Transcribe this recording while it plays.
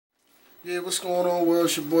Yeah, what's going on, world?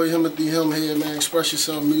 It's your boy Timothy here, man. Express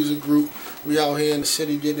Yourself Music Group. We out here in the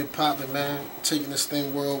city getting it popping, man. Taking this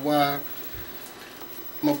thing worldwide.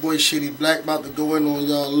 My boy Shady Black about to go in on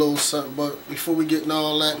y'all a little something. But before we get into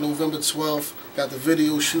all that, November 12th, got the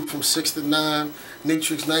video shoot from 6 to 9.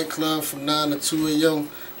 Matrix nightclub from 9 to 2 a.m.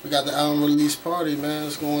 We got the album release party, man.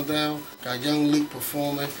 It's going down. Got Young Leak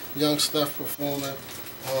performing, Young Stuff performing.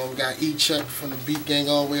 Got E-Check from the Beat Gang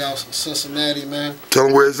all the way out Cincinnati, man. Tell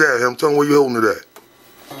them where it's at, him. Tell them where you holding it at.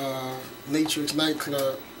 Matrix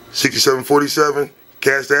nightclub. 6747,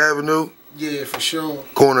 Castor Avenue. Yeah, for sure.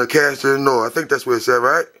 Corner of Castor and North. I think that's where it's at,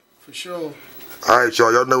 right? For sure. Alright,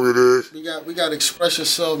 y'all. Y'all know what it is. We got Express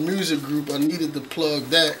Yourself Music Group. I needed to plug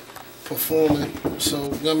that performing. So, you know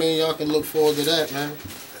what I mean? Y'all can look forward to that, man.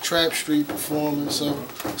 Trap Street performing. So,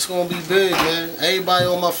 it's going to be big, man. Everybody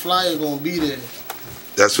on my flyer going to be there.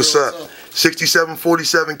 That's what's up.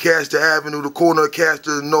 6747 Castor Avenue, the corner of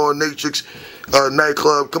Castor and North, Matrix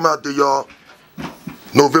nightclub. Come out there, y'all.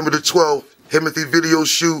 November the 12th, Timothy video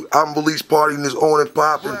shoot, album release party is on and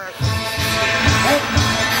popping.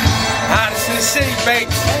 Hottest in the city,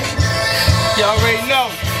 baby. You already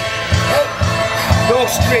know. York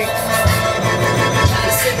Street.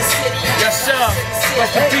 Yes, sir.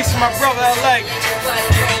 Rest in peace to my brother, LA.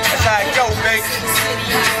 That's how it go, baby.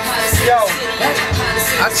 Yo,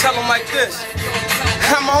 I tell them like this.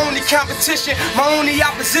 I'm my only competition, my only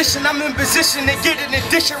opposition. I'm in position to get it and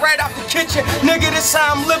dish it right out the kitchen. Nigga, this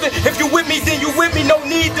how I'm living. If you with me, then you with me. No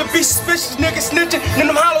need to be suspicious. Niggas snitching.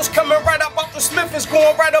 Then them hollows coming right up off the Smithers,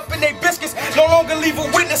 going right up in they biscuits. No longer leave a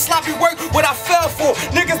witness. Sloppy work what I fell for.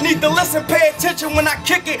 Niggas need to listen, pay attention when I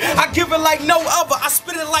kick it. I give it like no other. I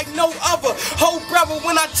spit it like no other. Whole brother,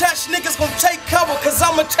 when I touch, niggas gon' take cover. Cause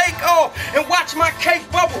I'ma take off and watch my cake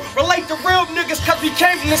bubble. Relate to real niggas cause we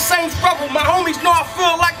came from the same struggle. My homies know I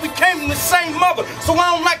feel like we came from the same mother. So I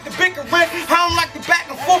don't like the bickering, I don't like the back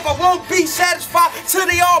and forth. I won't be satisfied till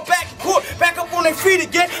they all back in court. Back up on their feet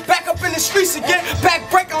again, back up in the streets again. Back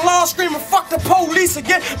breaking laws, screaming fuck the police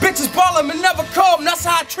again. Bitches ball them and never call them, that's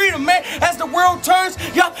how I treat them, man. As the world turns,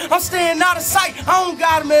 yup, I'm staying out of sight. I don't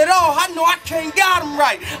got them at all, I know I can't guide them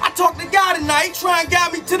right. I talk to God tonight, he try and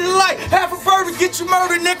guide me to the light. Half a bird to get you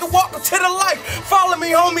murdered, nigga, walk up to the light. Follow me,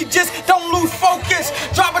 homie, just don't lose focus.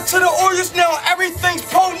 Drop it to the Orioles now, everything's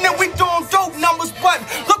potent. We doing dope numbers, but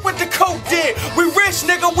look what the coke did. We rich,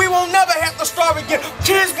 nigga, we won't never have to starve again.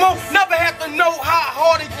 Kids won't never have to know how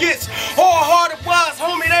hard it gets or how hard it was,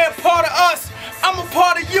 homie, they a part of us. I'm a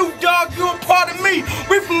part of you, dog, you a part of me.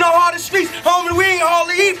 We from the hardest streets, homie, we ain't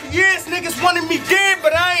hardly eat. For years, niggas wanted me dead,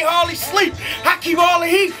 but I ain't hardly sleep. I keep all the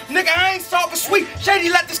heat, nigga, I ain't soft or sweet. Shady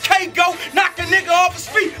let this K go, knock a nigga off his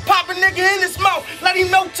feet. Pop a nigga in his mouth, let him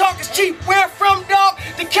know talk is cheap. Where from, dog?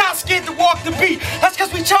 The cops scared to walk the beat. That's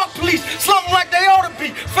cause we talk police, slumping like they ought to be.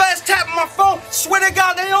 Fast tapping my phone, swear to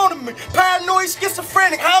God they on me. Paranoid,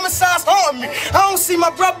 schizophrenic, homicides haunting me. I don't see my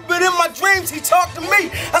brother, but in my dreams he talk to me.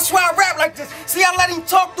 That's why I rap like this. See, I let him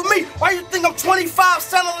talk to me. Why you think I'm 25,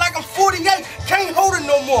 sounding like I'm 48? Can't hold it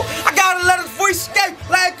no more. I gotta let his voice escape.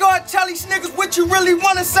 Let God tell these niggas what you really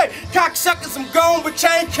wanna say. Cocksuckers, I'm gone, but you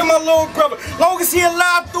ain't kill my little brother. Long as he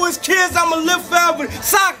alive through his kids, I'ma live forever. The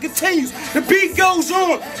saga continues, the beat goes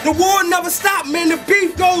on. The war never stops, man, the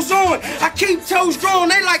beef goes on. I keep toes drawn,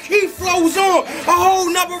 they like heat flows on. A whole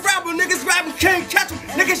nother rapper, niggas rapping can't catch them.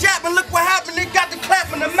 Niggas yapping, look what happened, they got the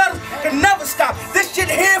clap and the metal can never stop. This shit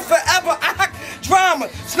here forever, drama,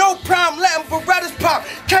 snow prime, letting Berettas pop.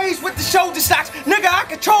 K's with the shoulder socks, nigga, I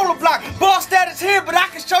control the block. Boss status here, but I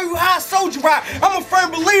can show you how a soldier ride. I'm a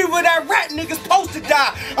firm believer that rat niggas supposed to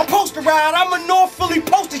die. I'm supposed to ride, I'm a North Philly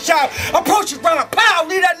poster child. Approach it round, pow,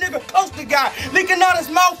 leave that nigga poster guy. Leaking out his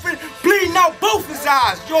mouth and bleeding out both his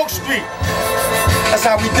eyes. York Street, that's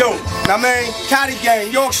how we do. Now, man, Cotty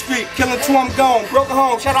Gang, York Street, killing two, I'm gone. Broken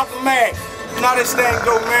home, shout out to Mag. You know how this thing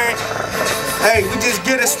go, man. Hey, we just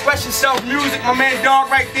get Express Yourself Music, my man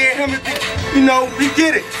Dog right there, him, you know, we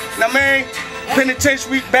get it. Now, man,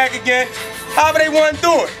 Penitentiary back again. However they want to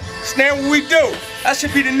do it. Stand what we do. That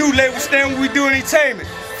should be the new label, Stand What We Do Entertainment.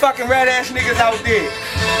 Fucking rat ass niggas out there.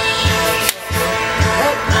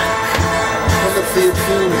 Look at the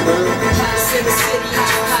team, man.